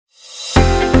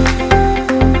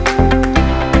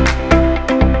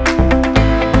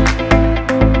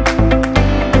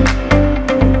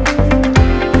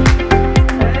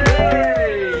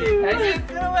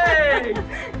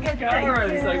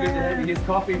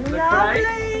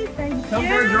Lovely, thank you. Come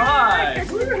for a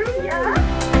drive. Yeah.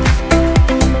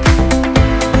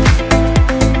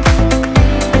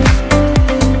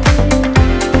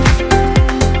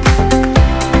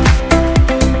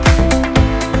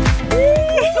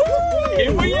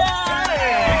 Here we are.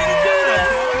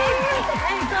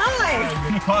 Hey guys.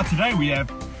 In the car today we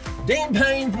have Dean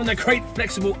Payne from the Crate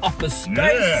Flexible Office Space.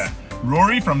 yeah,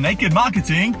 Rory from Naked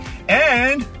Marketing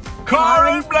and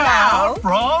Karen Blau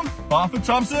from Barfoot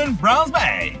Thompson, Browns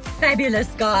Bay. Fabulous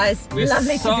guys. We're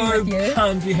Lovely so to be with you.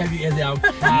 pumped to have you as our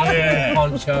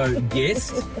honcho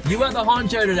guest. You are the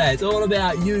honcho today. It's all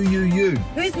about you.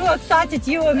 Who's more excited,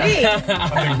 you or me? I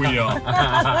think we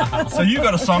are. So you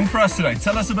got a song for us today.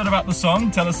 Tell us a bit about the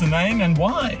song, tell us the name and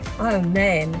why. Oh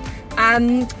man.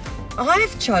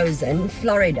 I've chosen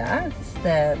Florida,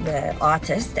 the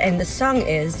artist, and the song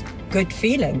is Good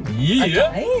Feeling.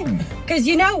 Yeah. Because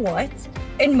you know what?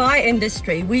 In my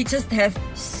industry, we just have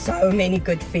so many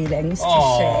good feelings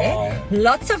to share.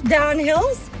 Lots of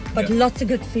downhills, but lots of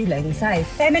good feelings. Hey,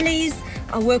 families,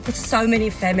 I work with so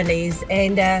many families,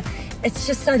 and it's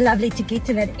just so lovely to get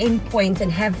to that end point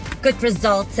and have good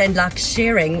results and like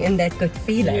sharing in that good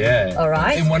feeling. Yeah. All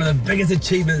right. And one of the biggest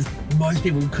achievements most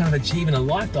people kind of achieve in a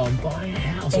lifetime, buying a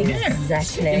house.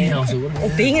 Exactly. Second house or whatever. Or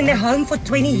being in their home for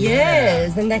 20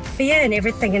 years and that fear and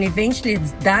everything, and eventually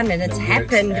it's done and it's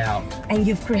happened out. and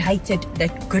you've created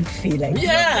that good feeling.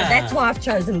 Yeah. That's why I've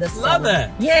chosen this song. Love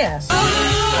it. Yeah. Sometimes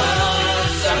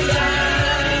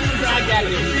I got a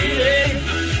feeling.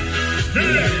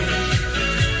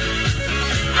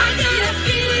 I got a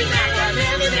feeling like I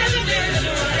never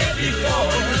had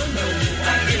before. I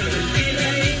get a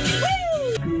feeling.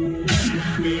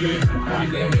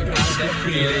 That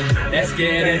feeling. Let's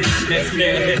get it. Let's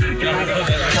get it. I know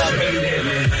that I'm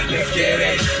feeling. Let's get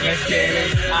it.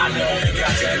 I know we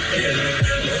got that feeling.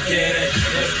 Let's get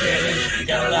it.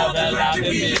 Gotta love that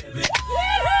feeling.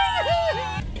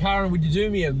 Karen, would you do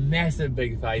me a massive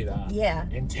big favour? Yeah.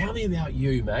 And tell me about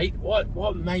you, mate.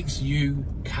 What makes you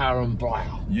Karen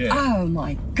Blau? Yeah. Oh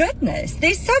my goodness.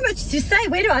 There's so much to say.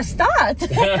 Where do I start?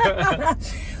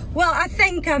 Well, I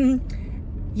think, I've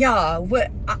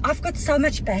got so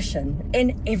much passion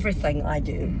in everything I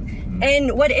do.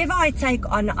 And whatever I take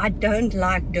on, I don't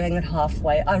like doing it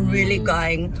halfway. I'm really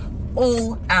going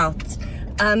all out.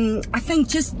 I think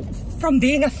just from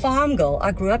being a farm girl,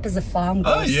 I grew up as a farm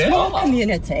girl, small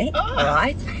community,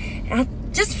 right? And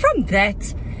just from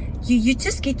that, you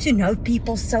just get to know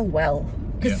people so well.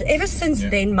 Because ever since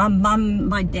then, my mum,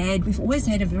 my dad, we've always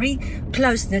had a very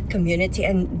close-knit community,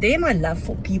 and there my love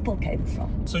for people came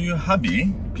from. So your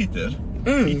hubby, Peter,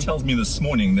 he tells me this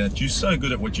morning that you're so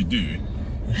good at what you do.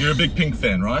 You're a big Pink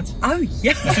fan, right? Oh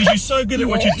yeah. He says you're so good at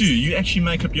what you do, you actually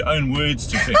make up your own words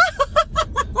to Pink.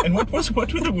 And what were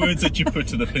the words that you put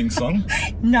to the Pink song?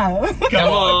 No. Come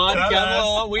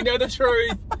on, we know the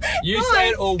truth. You say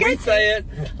it or we say it.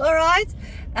 All right.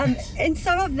 In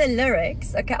some of the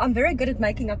lyrics, okay, I'm very good at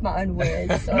making up my own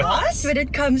words, all right? When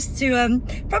it comes to,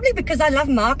 probably because I love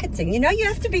marketing, you know, you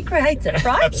have to be creative,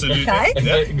 right? Absolutely.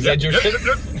 Okay. Exaggeration.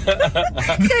 So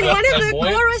in one of the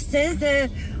choruses,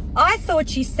 I thought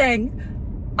she sang,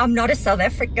 I'm not a South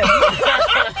African.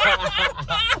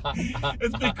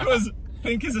 It's because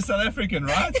Pink is a South African,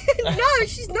 right? No,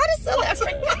 she's not a South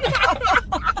African.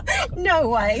 No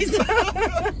ways.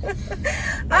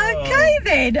 Okay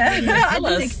then. I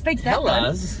didn't expect that Tell one.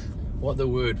 us what the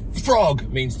word frog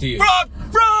means to you.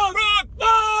 Frog!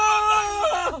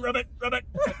 Rabbit!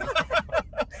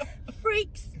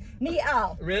 Freaks me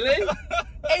out. Really?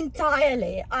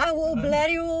 Entirely. I will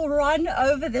bloody well run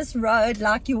over this road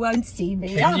like you won't see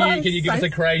me. Can you give us a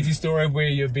crazy story where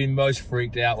you've been most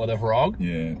freaked out with a frog?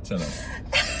 Yeah, tell us.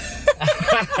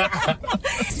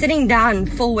 Sitting down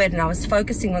forward and I was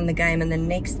focusing on the game, and the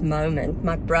next moment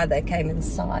my brother came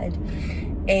inside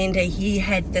and he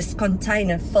had this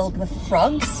container filled with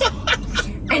frogs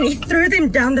and he threw them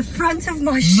down the front of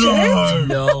my shirt.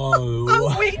 No.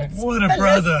 What a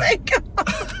brother.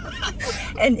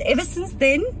 And ever since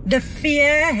then, the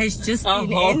fear has just A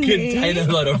been whole in container me.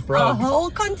 full of A frogs. whole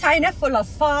container full of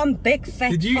big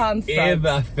fat Did you farm frogs.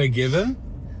 ever forgive him?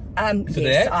 Yes,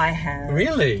 that? I have.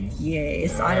 Really?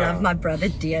 Yes, I love my brother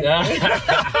dearly.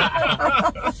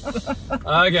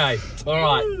 Okay,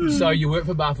 alright. So you work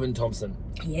for Barfoot Thompson.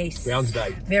 Yes. Browns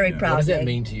Bay. Very proud. What does that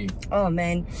mean to you? Oh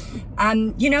man.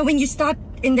 You know, when you start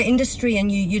in the industry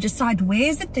and you decide where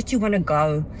is it that you want to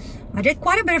go, I did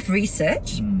quite a bit of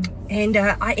research and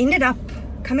I ended up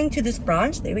coming to this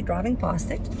branch. They were driving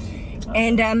past it.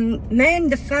 And man,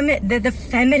 the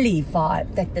family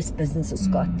vibe that this business has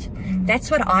got,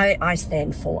 that's what I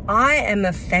stand for. I am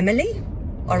a family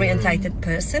orientated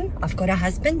person. I've got a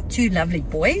husband, 2 lovely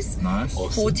boys, Nice.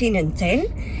 14 and 10.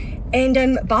 And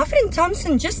Barfoot and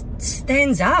Thompson just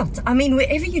stands out. I mean,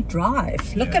 wherever you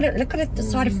drive, look at it the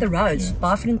side of the road,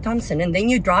 Barfoot and Thompson, and then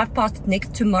you drive past it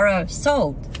next tomorrow,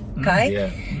 sold.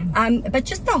 Okay. But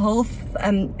just the whole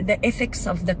the ethics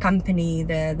of the company,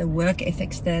 the work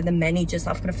ethics, the managers.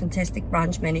 I've got a fantastic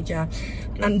branch manager.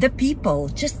 The people,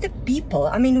 just the people.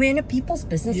 I mean, we're in a people's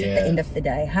business at the end of the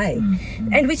day, hey,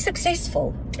 and we're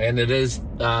successful. And it is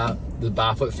the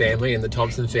Barfoot family and the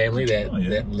Thompson family that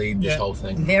lead this whole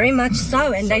thing. Very much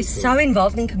so, and they're so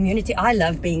involved in community. I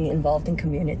love being involved in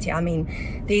community. I mean,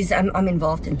 I'm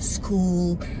involved in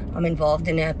school. I'm involved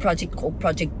in a project called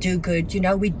Project Do Good. You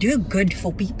know, we do good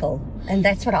for people, and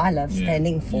that's what I love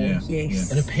standing for. Yes.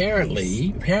 And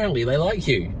apparently they like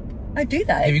you. Oh, do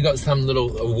they? Have you got some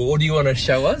little award you want to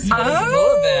show us? What's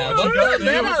that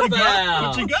about?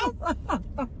 What you got?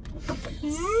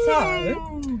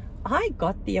 So, I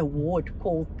got the award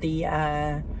called the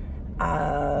Rising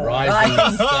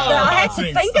Rising Star. Star. I had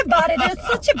to think about it. It was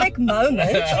such a big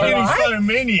moment. Getting so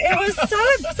many. It was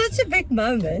such a big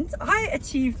moment. I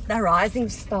achieved the Rising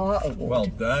Star Award. Well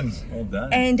done. Well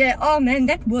done. And oh man,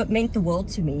 that meant the world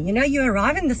to me. You know, you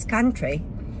arrive in this country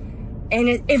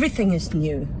and everything is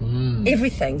new.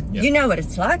 Everything. Yep. You know what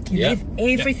it's like. You Yep.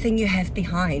 leave everything you have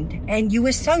behind, and you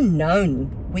were so known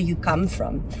where you come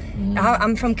from.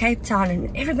 I'm from Cape Town,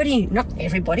 and not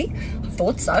everybody, I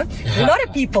thought so. A lot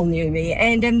of people knew me,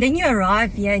 and then you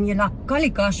arrive here and you're like, golly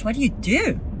gosh, what do you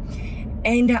do?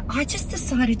 And I just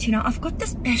decided, you know, I've got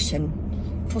this passion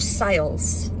for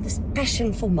sales, this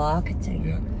passion for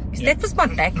marketing. Because that was my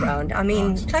background. I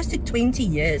mean, close to 20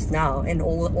 years now, and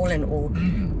all in all.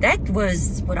 That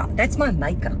was that's my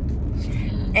makeup.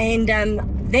 And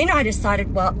then I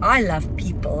decided, well, I love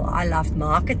people, I love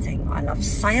marketing, I love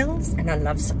sales, and I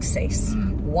love success.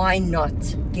 Why not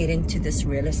get into this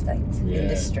real estate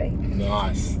industry?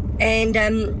 Nice. And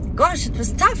gosh, it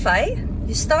was tough, eh?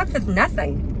 You start with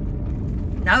nothing.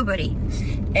 Nobody.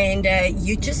 And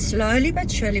you just slowly but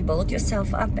surely build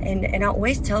yourself up. And I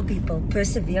always tell people,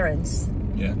 perseverance.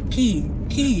 Key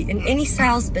in any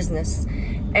sales business.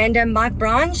 And my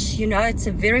branch, you know, it's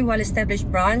a very well-established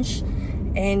branch.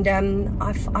 And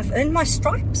I've earned my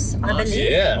stripes, I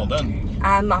believe. Yeah. Well done.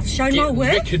 I've shown my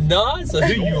worth. Recognise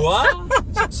who you are.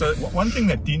 So one thing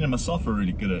that Dean and myself are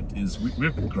really good at is we're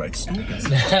great stalkers.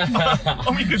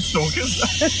 Are we good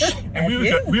stalkers? And we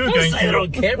were going Say it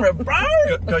on camera, bro.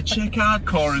 Go check out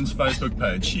Corin's Facebook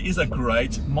page. She is a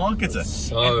great marketer.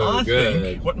 So and I good.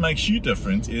 think what makes you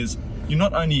different is you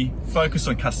not only focus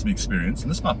on customer experience,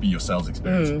 and this might be your sales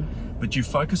experience, but you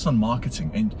focus on marketing.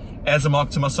 And as a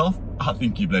marketer myself, I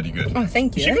think you're bloody good. Oh,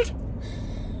 thank you. Is she good?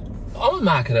 I'm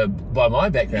a marketer by my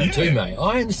background too, mate.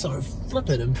 I am so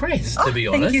flippin' impressed, to be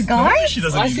honest. Thank you, guys. She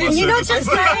doesn't I need my see- You're not services.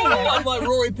 just saying it. I'm like,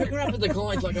 Rory, pick her up at the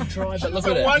clients like I've tried, but look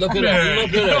She's at a her, look at her,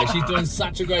 wonder. look at her. She's doing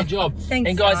such a great job. Thanks,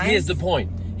 and guys, guys. here's the point.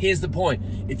 Here's the point.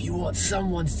 If you want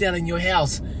someone selling your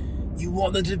house, you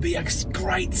want them to be a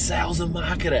great sales and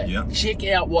marketer. Yeah. Check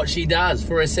out what she does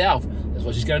for herself. That's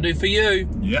what she's going to do for you.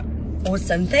 Yeah.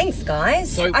 Awesome. Thanks,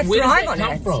 guys. So I where does thrive that on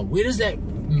come it. from? Where does that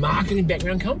marketing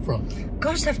background come from?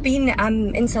 Gosh, I've been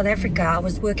in South Africa. I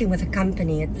was working with a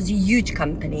company. It was a huge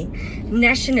company.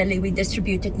 Nationally, we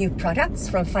distributed new products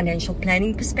from a financial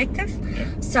planning perspective.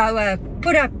 So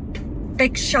put up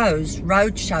big shows,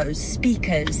 road shows,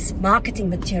 speakers, marketing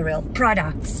material,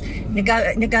 products,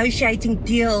 negotiating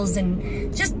deals,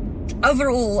 and just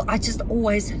overall, I just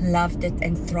always loved it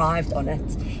and thrived on it.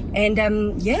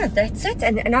 And yeah, that's it.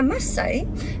 And I must say,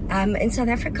 in South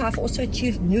Africa, I've also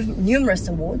achieved numerous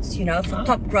awards, you know, for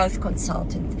top growth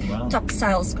consultant, top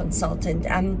sales consultant.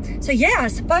 So yeah, I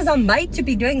suppose I'm made to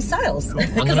be doing sales I'm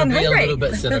because going I'm to be a hungry. little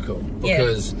bit cynical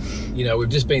because, you know, we've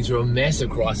just been through a massive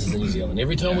crisis in New Zealand.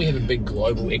 Every time we have a big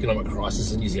global economic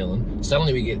crisis in New Zealand,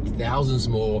 suddenly we get thousands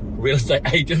more real estate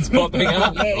agents popping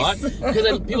up, Yes. right? Because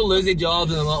then people lose their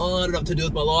jobs and they're like, oh, I don't know what to do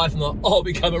with my life. And they're like, oh, I'll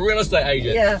become a real estate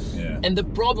agent. Yeah. Yeah. And the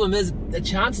problem is the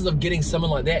chances of getting someone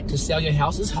like that to sell your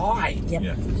house is high. Yep.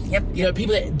 Yeah. Yep. You know,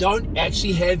 people that don't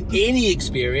actually have any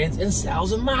experience in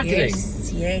sales and marketing.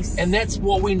 Yes. Yes. And that's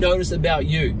what we notice about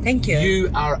you. Thank you.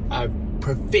 You are a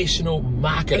professional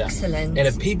marketer. Excellent. And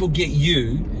if people get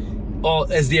you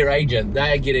as their agent,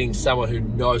 they are getting someone who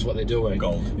knows what they're doing.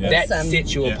 Gold. Yeah. That Awesome.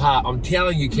 sets you Yeah. apart. I'm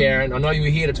telling you, Karen, I know you were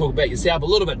here to talk about yourself a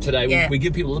little bit today. Yeah. We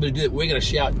give people a little bit to do that. We're going to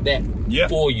shout that Yeah.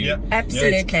 for you. Yeah.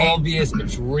 Absolutely. It's obvious,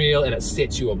 it's real, and it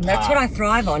sets you apart. That's what I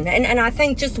thrive on. And I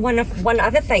think just one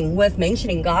other thing worth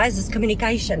mentioning, guys, is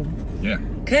communication. Yeah.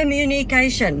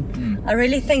 Communication. I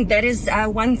really think that is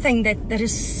one thing that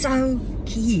is so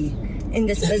key in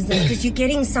this business, because you're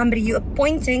getting somebody, you're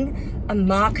appointing a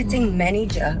marketing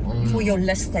manager for your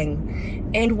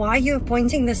listing. And why are you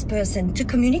appointing this person? To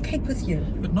communicate with you.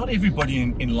 But not everybody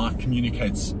in life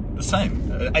communicates the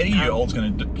same. An 80-year-old's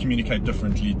going to communicate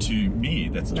differently to me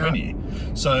that's 20.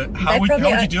 So how would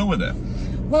you deal with that?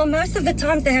 Well, most of the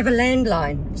times they have a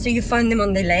landline, so you phone them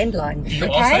on their landline.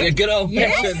 Okay? A good old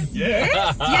fashioned.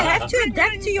 Yes, you have to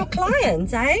adapt to your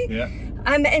clients, eh? Yeah.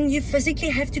 And you physically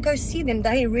have to go see them.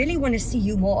 They really want to see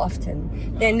you more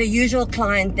often than the usual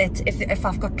client that if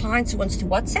I've got clients who wants to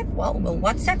WhatsApp, well, we'll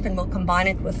WhatsApp and we'll combine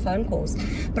it with phone calls.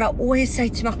 But I always say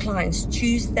to my clients,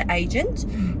 choose the agent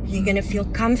you're going to feel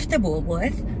comfortable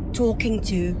with talking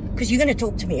to, because you're going to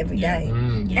talk to me every day.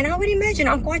 And I would imagine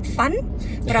I'm quite fun,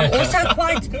 but I'm also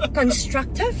quite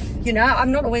constructive. You know,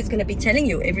 I'm not always going to be telling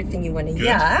you everything you want to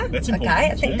hear. That's okay,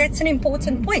 I think that's an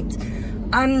important point.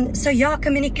 So yeah,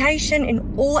 communication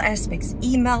in all aspects,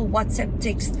 email, WhatsApp,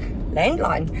 text,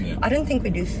 landline. Yeah. I don't think we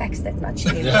do fax that much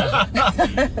anymore.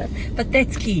 But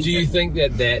that's key. Do you think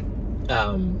that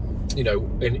you know,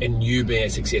 in you being a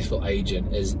successful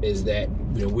agent, is that,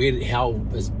 you know, how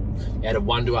is out of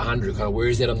 1 to 100, kind of where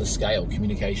is that on the scale,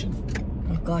 communication?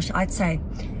 Oh gosh, I'd say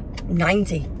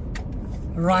 90,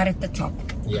 right at the top.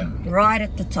 Yeah. Right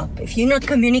at the top. If you're not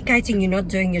communicating, you're not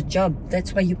doing your job.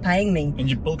 That's why you're paying me. And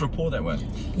you build rapport that way.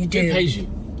 You do. Who pays you?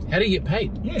 How do you get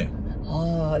paid? Yeah.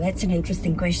 Oh, that's an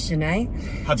interesting question, eh?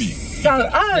 Hubby. So,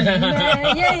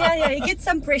 yeah. You get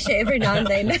some pressure every now and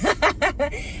then.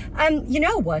 You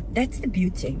know what? That's the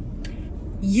beauty.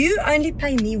 You only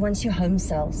pay me once your home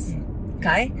sells.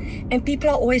 Okay? And people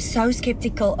are always so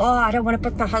skeptical. Oh, I don't want to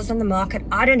put my house on the market.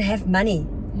 I don't have money.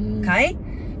 Okay?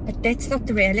 But that's not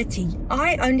the reality.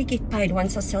 I only get paid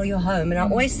once I sell your home. And I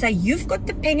always say, you've got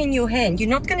the pen in your hand. You're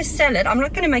not going to sell it. I'm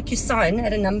not going to make you sign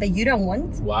at a number you don't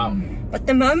want. Wow. But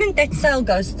the moment that sale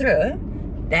goes through,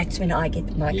 that's when I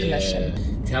get my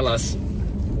commission. Tell us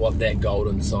what that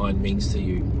golden sign means to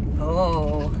you.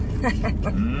 Oh.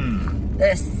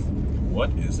 This.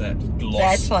 What is that? Gloss.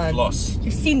 That's one. Gloss.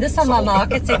 You've seen this on my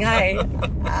marketing, hey?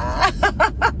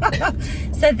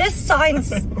 So this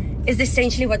science is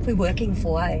essentially what we're working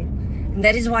for, eh? And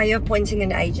that is why you're appointing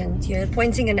an agent. You're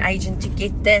appointing an agent to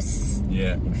get this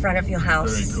in front of your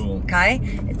house. Very cool. Okay?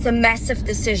 It's a massive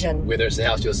decision. Whether it's the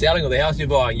house you're selling or the house you're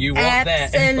buying, you want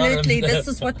that. Absolutely. This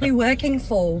is what we're working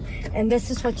for. And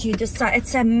this is what you decide.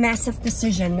 It's a massive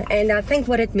decision. And I think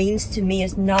what it means to me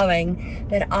is knowing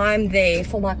that I'm there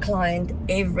for my client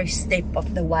every step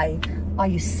of the way. Are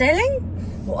you selling?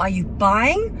 Or are you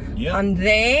buying? Yeah. I'm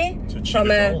there To achieve from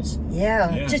your goals.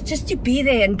 just to be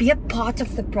there and be a part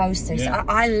of the process. Yeah.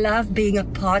 I love being a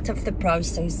part of the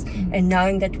process and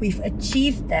knowing that we've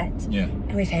achieved that. Yeah.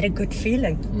 And we've had a good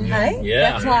feeling. Hey?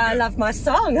 Yeah. That's why I love my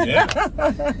song. Yeah.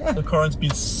 Look, Corinne, it's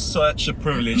been such a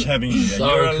privilege having you here. So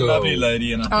You're a cool. lovely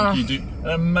lady, and I think you do an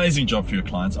amazing job for your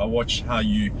clients. I watch how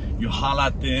you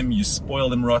highlight them, you spoil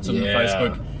them rotten on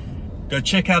Facebook. Go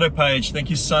check out her page.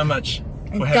 Thank you so much.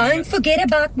 And don't forget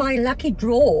about my lucky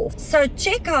draw. So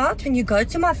check out when you go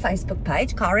to my Facebook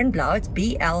page, Karen Blauw. It's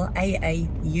Blauw.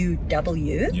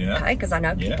 Yeah. Okay, because I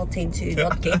know people tend to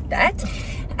not get that.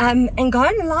 And go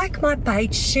and like my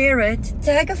page, share it,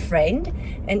 tag a friend.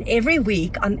 And every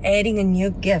week I'm adding a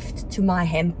new gift to my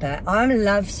hamper. I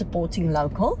love supporting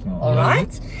local. All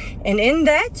right. And in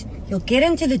that, you'll get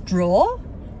into the draw.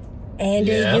 And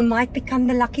you might become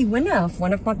the lucky winner of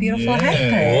one of my beautiful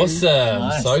hampers. Awesome.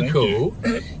 Nice, So thank cool.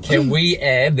 Can we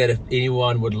add that if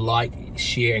anyone would like,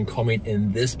 share and comment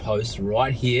in this post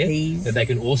right here, Please. that they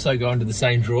can also go into the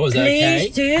same draw? Is that okay?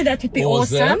 Please do. That would be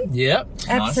awesome. Yep.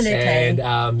 Absolutely.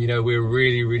 And, you know, we're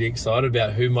really, really excited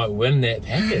about who might win that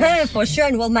package. For sure.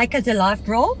 And we'll make it a live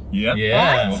draw. Yeah.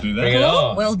 Yeah. We'll do Bring it that.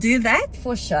 on. We'll do that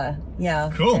for sure.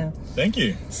 Yeah. Cool. Yeah. Thank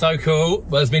you. So cool.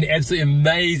 Well, it's been absolutely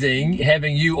amazing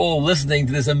having you all listening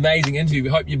to this amazing interview. We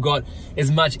hope you've got as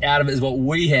much out of it as what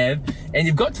we have. And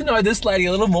you've got to know this lady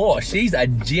a little more. She's a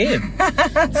gem.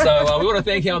 So we want to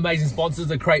thank our amazing sponsors,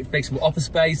 the Create Flexible Office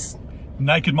Space,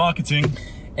 Naked Marketing.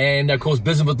 and of course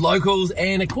Business with Locals,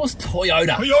 and of course Toyota.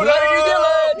 Toyota! New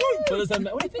Zealand! Well, listen,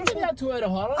 what do you think about Toyota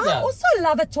Highlander? I also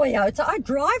love a Toyota. I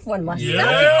drive one myself.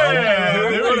 Yeah.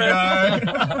 There we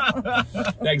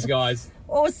go. Thanks, guys.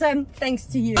 Awesome. Thanks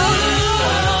to you. Sometimes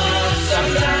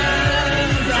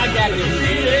I got the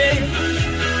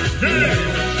feeling.